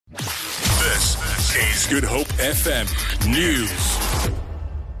This is Good Hope FM News.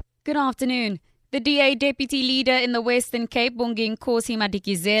 Good afternoon. The DA deputy leader in the Western Cape, Bonginkosi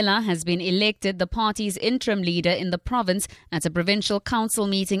Madikizela, has been elected the party's interim leader in the province at a provincial council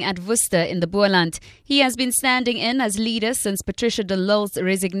meeting at Worcester in the Boland. He has been standing in as leader since Patricia de Lille's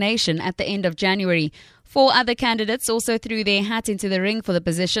resignation at the end of January. 4 other candidates also threw their hat into the ring for the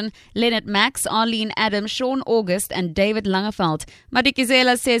position: Leonard Max, Arlene Adam, Sean August and David Langeveld.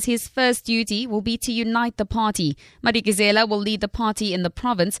 Madikizela says his first duty will be to unite the party. Madikizela will lead the party in the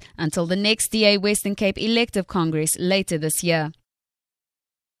province until the next DA Western Cape elective congress later this year.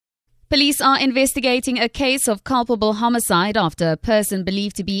 Police are investigating a case of culpable homicide after a person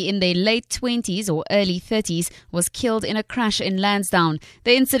believed to be in their late 20s or early 30s was killed in a crash in Lansdowne.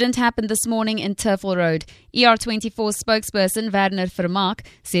 The incident happened this morning in Turfel Road. ER24 spokesperson Werner Vermaak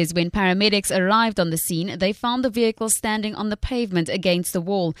says when paramedics arrived on the scene, they found the vehicle standing on the pavement against the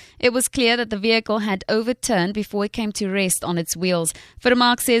wall. It was clear that the vehicle had overturned before it came to rest on its wheels.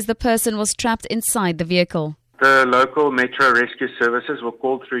 Vermaak says the person was trapped inside the vehicle. The local Metro Rescue Services were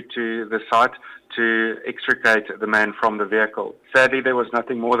called through to the site to extricate the man from the vehicle. Sadly, there was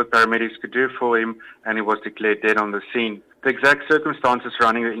nothing more the paramedics could do for him, and he was declared dead on the scene. The exact circumstances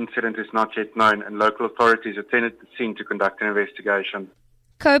surrounding the incident is not yet known, and local authorities attended the scene to conduct an investigation.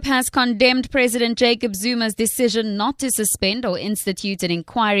 COPE has condemned President Jacob Zuma's decision not to suspend or institute an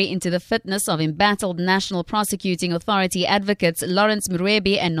inquiry into the fitness of embattled National Prosecuting Authority advocates Lawrence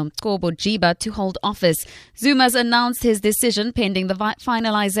Mrwebi and Nomgcobo Jiba to hold office. Zuma's announced his decision pending the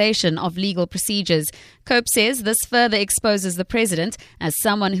finalization of legal procedures. COPE says this further exposes the president as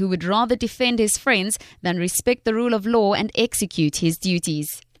someone who would rather defend his friends than respect the rule of law and execute his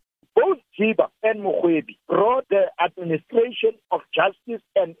duties. Both Jiba and Mrwebi brought the administration of justice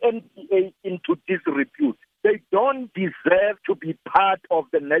and NPA into disrepute. They don't deserve to be part of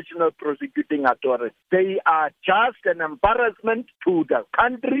the National Prosecuting Authority. They are just an embarrassment to the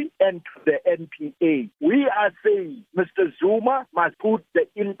country and to the NPA. We are saying Mr. Zuma must put the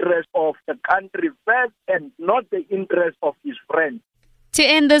interest of the country first and not the interest of his friends. To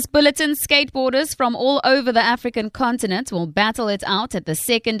end this bulletin, skateboarders from all over the African continent will battle it out at the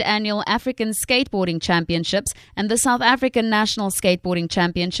 2nd Annual African Skateboarding Championships and the South African National Skateboarding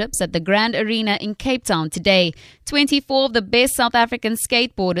Championships at the Grand Arena in Cape Town today. 24 of the best South African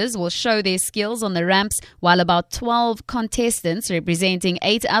skateboarders will show their skills on the ramps, while about 12 contestants representing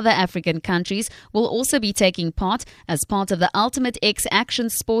 8 other African countries will also be taking part as part of the Ultimate X Action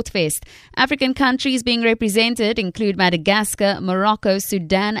Sport Fest. African countries being represented include Madagascar, Morocco,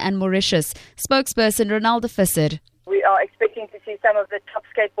 Sudan and Mauritius. Spokesperson Ronaldo Visser. We are expecting to see some of the top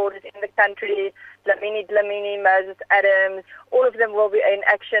skateboarders in the country, Dlamini, Moses Adams, all of them will be in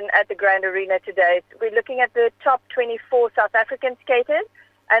action at the Grand Arena today. We're looking at the top 24 South African skaters,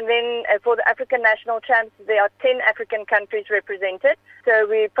 and then for the African National Champs, there are 10 African countries represented. So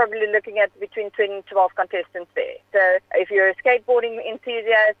we're probably looking at between 10 and 12 contestants there. So if you're a skateboarding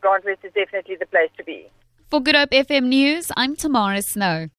enthusiast, Grant West is definitely the place to be. For Good Hope FM News, I'm Tamara Snow.